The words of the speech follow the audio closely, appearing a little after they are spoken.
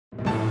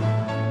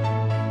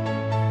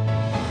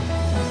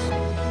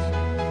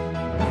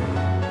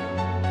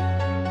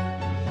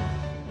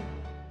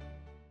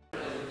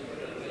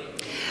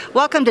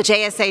Welcome to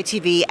JSA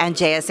TV and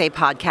JSA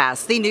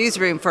Podcast, the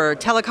newsroom for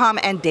telecom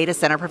and data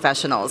center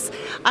professionals.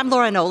 I'm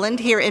Laura Noland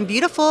here in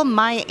beautiful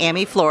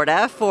Miami,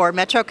 Florida for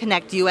Metro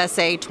Connect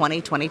USA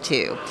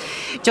 2022.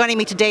 Joining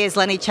me today is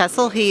Lenny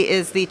Chesal. He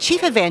is the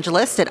Chief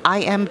Evangelist at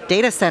IM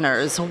Data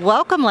Centers.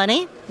 Welcome,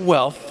 Lenny.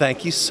 Well,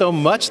 thank you so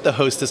much, the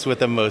hostess with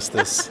the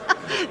mostess.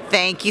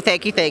 Thank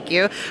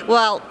you.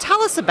 Well,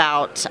 tell us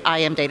about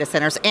IM Data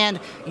Centers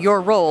and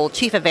your role,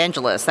 Chief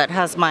Evangelist. That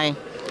has my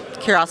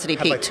curiosity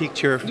piqued. Have I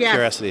piqued your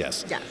curiosity?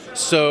 Yes. Yes.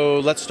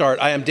 So let's start.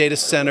 IM Data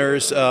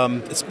Centers.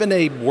 It's been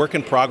a work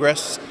in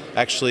progress.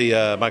 Actually,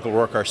 Michael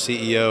Rourke, our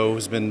CEO,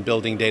 has been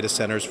building data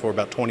centers for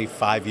about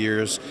 25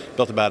 years,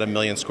 built about 1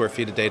 million square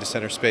feet of data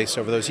center space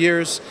over those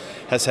years,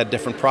 has had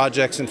different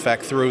projects. In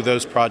fact, through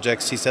those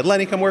projects, he said,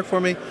 Lenny, come work for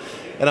me.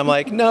 And I'm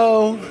like,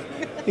 no.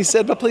 He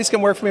said, but please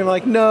come work for me. I'm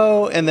like,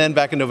 no. And then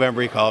back in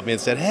November, he called me and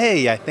said,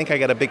 hey, I think I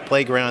got a big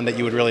playground that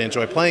you would really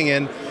enjoy playing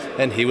in.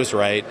 And he was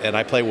right. And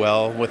I play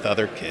well with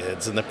other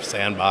kids in the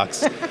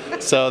sandbox.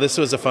 So this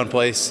was a fun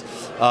place.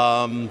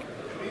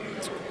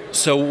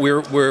 So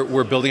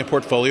we're building a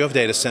portfolio of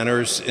data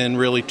centers in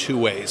really two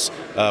ways.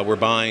 We're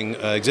buying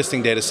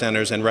existing data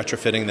centers and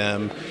retrofitting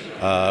them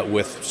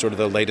with sort of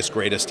the latest,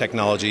 greatest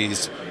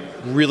technologies,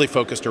 really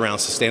focused around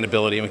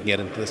sustainability, and we can get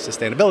into the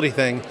sustainability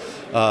thing.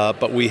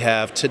 But we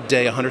have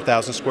today a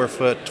 100,000 square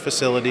foot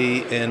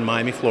facility in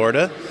Miami,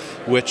 Florida,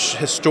 which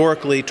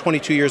historically,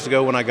 22 years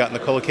ago when I got in the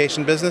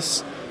colocation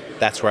business,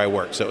 that's where I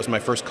worked. So it was my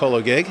first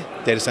colo gig,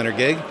 data center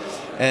gig.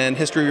 And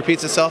history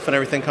repeats itself and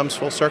everything comes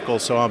full circle.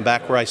 So I'm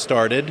back where I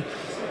started.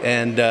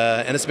 And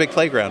it's a big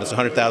playground. It's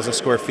 100,000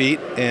 square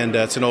feet, and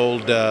it's an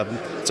old,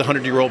 it's a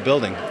 100-year-old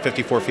building,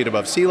 54 feet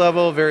above sea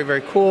level, very,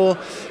 very cool.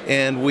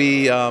 And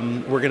we're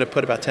going to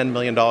put about $10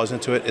 million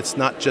into it. It's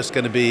not just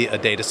going to be a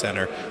data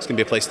center. It's going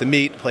to be a place to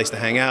meet, a place to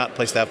hang out, a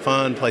place to have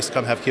fun, a place to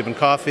come have Cuban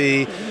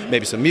coffee,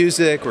 maybe some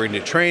music. We're going to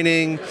do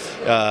training.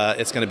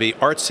 It's going to be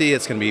artsy.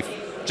 It's going to be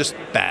just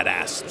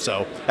badass.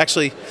 So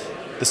actually,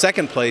 the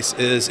second place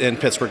is in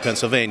Pittsburgh,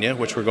 Pennsylvania,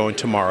 which we're going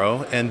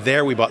tomorrow. And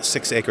there we bought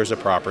 6 acres of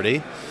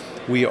property.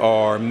 We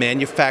are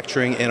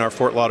manufacturing in our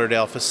Fort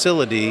Lauderdale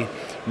facility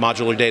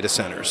modular data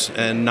centers,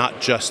 and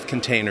not just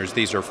containers.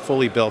 These are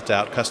fully built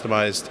out,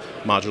 customized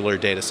modular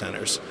data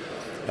centers.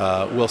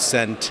 We'll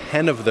send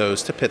 10 of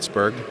those to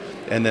Pittsburgh,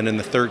 and then in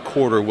the third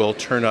quarter we'll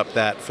turn up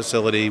that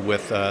facility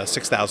with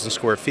 6,000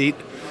 square feet,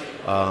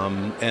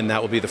 and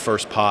that will be the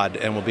first pod,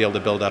 and we'll be able to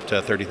build up to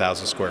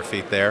 30,000 square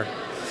feet there.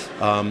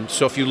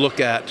 So if you look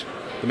at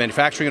the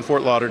manufacturing in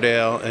Fort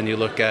Lauderdale, and you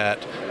look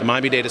at the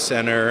Miami Data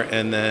Center,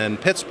 and then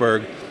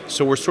Pittsburgh,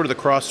 so we're sort of the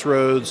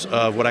crossroads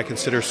of what I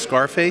consider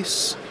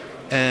Scarface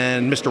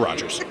and Mr.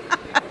 Rogers.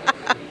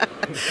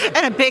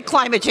 And a big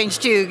climate change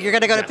too. You're going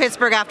to go to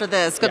Pittsburgh after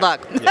this. Good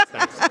luck. Yes,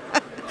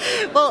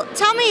 thanks. Well,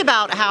 tell me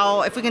about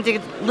how, if we can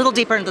dig a little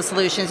deeper into the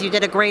solutions, you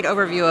did a great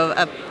overview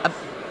of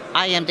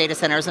IM Data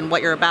Centers and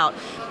what you're about.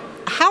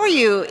 How are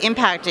you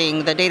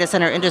impacting the data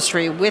center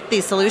industry with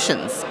these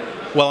solutions?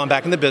 Well, I'm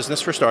back in the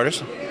business for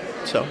starters.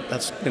 So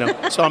that's,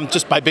 so I'm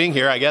just by being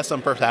here, I guess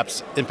I'm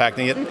perhaps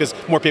impacting it because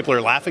more people are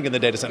laughing in the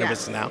data center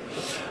business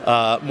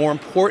now. More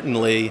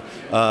importantly,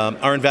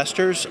 our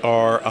investors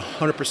are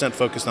 100%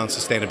 focused on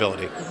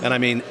sustainability. And I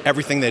mean,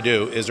 everything they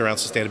do is around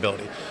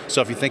sustainability. So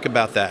if you think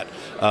about that,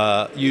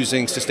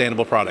 using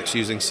sustainable products,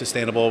 using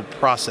sustainable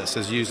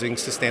processes, using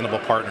sustainable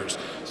partners.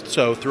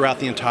 So throughout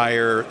the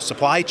entire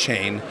supply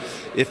chain,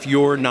 if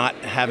you're not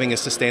having a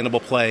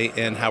sustainable play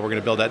in how we're going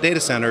to build out data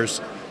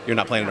centers, you're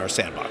not playing in our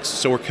sandbox.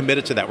 So we're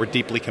committed to that. We're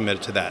deeply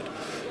committed to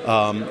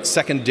that.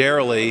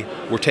 Secondarily,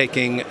 we're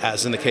taking,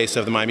 as in the case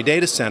of the Miami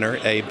Data Center,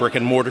 a brick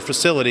and mortar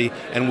facility,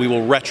 and we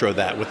will retro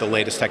that with the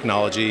latest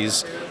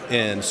technologies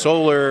in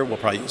solar. We'll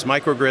probably use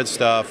microgrid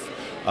stuff.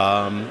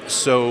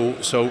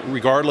 So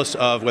regardless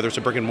of whether it's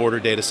a brick and mortar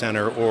data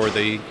center or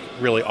the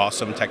really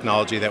awesome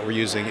technology that we're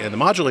using in the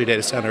modular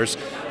data centers,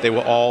 they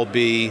will all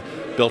be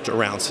built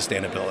around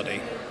sustainability.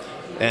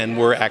 And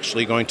we're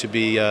actually going to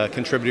be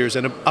contributors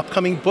in an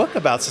upcoming book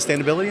about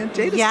sustainability and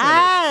data centers.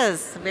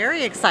 Yes,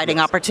 very exciting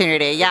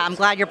opportunity. Yeah, I'm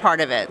glad you're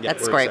part of it. Yeah,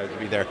 That's great. We're excited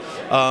to be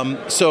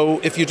there.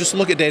 So if you just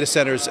look at data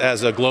centers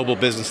as a global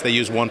business, they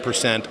use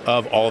 1%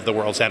 of all of the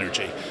world's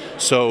energy.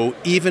 So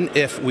even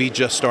if we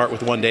just start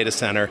with one data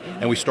center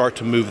and we start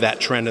to move that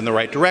trend in the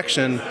right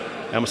direction,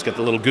 I almost get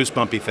the little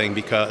goosebumpy thing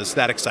because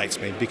that excites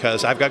me,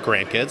 because I've got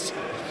grandkids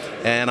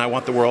and I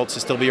want the world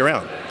to still be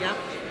around. Yeah.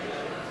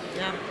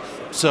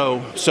 So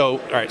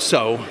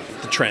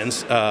the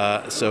trends.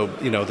 The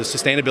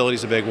sustainability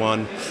is a big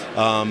one,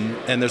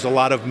 and there's a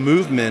lot of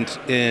movement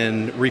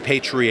in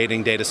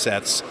repatriating data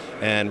sets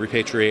and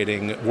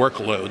repatriating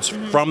workloads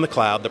from the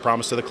cloud. The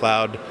promise of the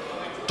cloud,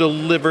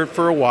 delivered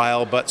for a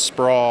while, but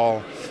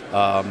sprawl,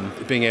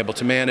 being able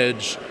to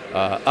manage,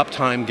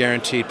 uptime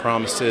guaranteed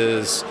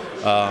promises,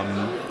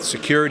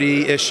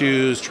 security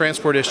issues,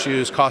 transport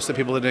issues, costs that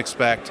people didn't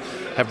expect,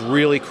 have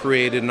really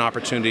created an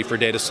opportunity for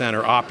data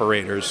center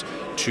operators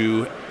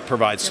to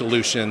provide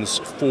solutions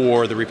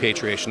for the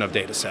repatriation of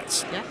data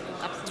sets. Yeah,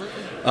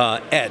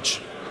 absolutely.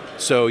 Edge.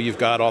 So you've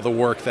got all the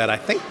work that I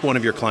think one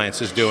of your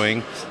clients is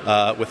doing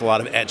with a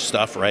lot of edge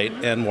stuff, right,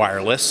 and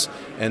wireless.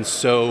 And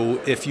so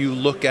if you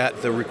look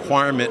at the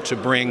requirement to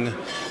bring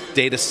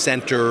data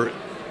center,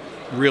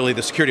 really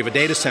the security of a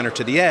data center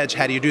to the edge,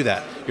 how do you do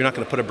that? You're not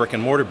going to put a brick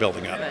and mortar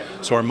building up.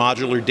 So our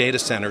modular data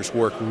centers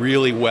work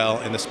really well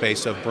in the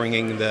space of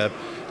bringing the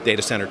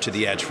data center to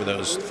the edge for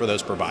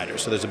those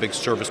providers. So there's a big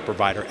service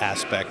provider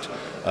aspect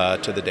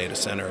to the data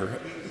center,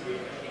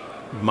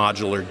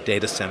 modular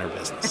data center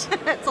business.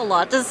 It's a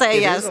lot to say,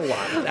 yes. It is a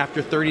lot.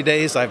 After 30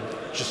 days, I've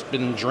just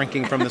been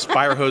drinking from this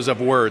fire hose of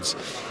words.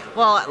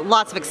 Well,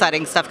 lots of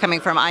exciting stuff coming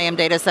from IM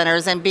Data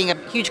Centers and being a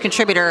huge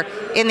contributor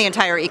in the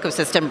entire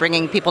ecosystem,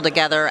 bringing people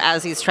together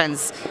as these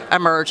trends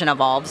emerge and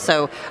evolve.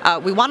 So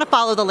we want to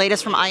follow the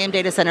latest from IM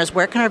Data Centers.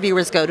 Where can our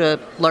viewers go to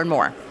learn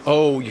more?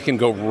 Oh, you can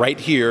go right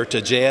here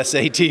to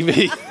JSA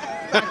TV.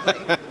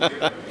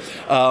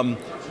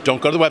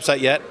 Don't go to the website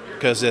yet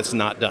because it's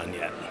not done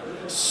yet.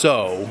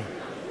 So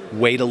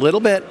wait a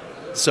little bit.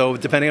 So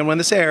depending on when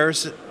this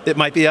airs, it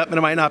might be up and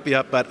it might not be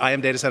up, but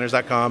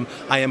imdatascenters.com,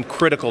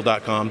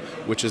 imcritical.com,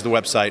 which is the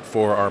website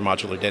for our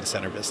modular data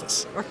center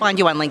business. Or find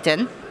you on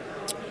LinkedIn.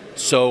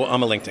 So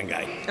I'm a LinkedIn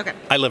guy. Okay.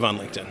 I live on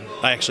LinkedIn.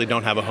 I actually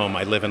don't have a home.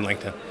 I live in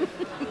LinkedIn.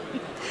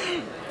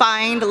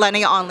 Find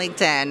Lenny on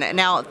LinkedIn.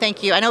 Now,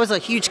 thank you. I know it was a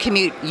huge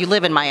commute. You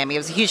live in Miami. It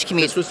was a huge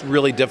commute. This was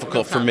really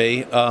difficult for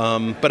me.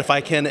 But if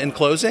I can, in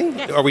closing,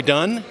 yes. Are we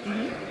done?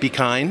 Mm-hmm. Be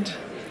kind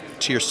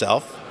to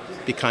yourself.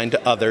 Be kind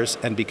to others,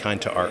 and be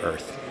kind to our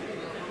earth.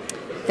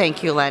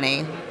 Thank you,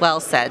 Lenny. Well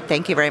said.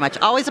 Thank you very much.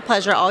 Always a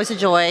pleasure, always a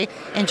joy.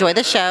 Enjoy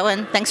the show,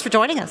 and thanks for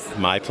joining us.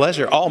 My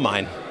pleasure. All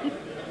mine.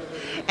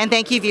 And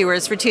thank you,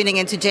 viewers, for tuning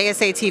into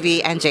JSA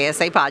TV and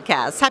JSA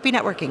Podcasts. Happy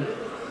networking.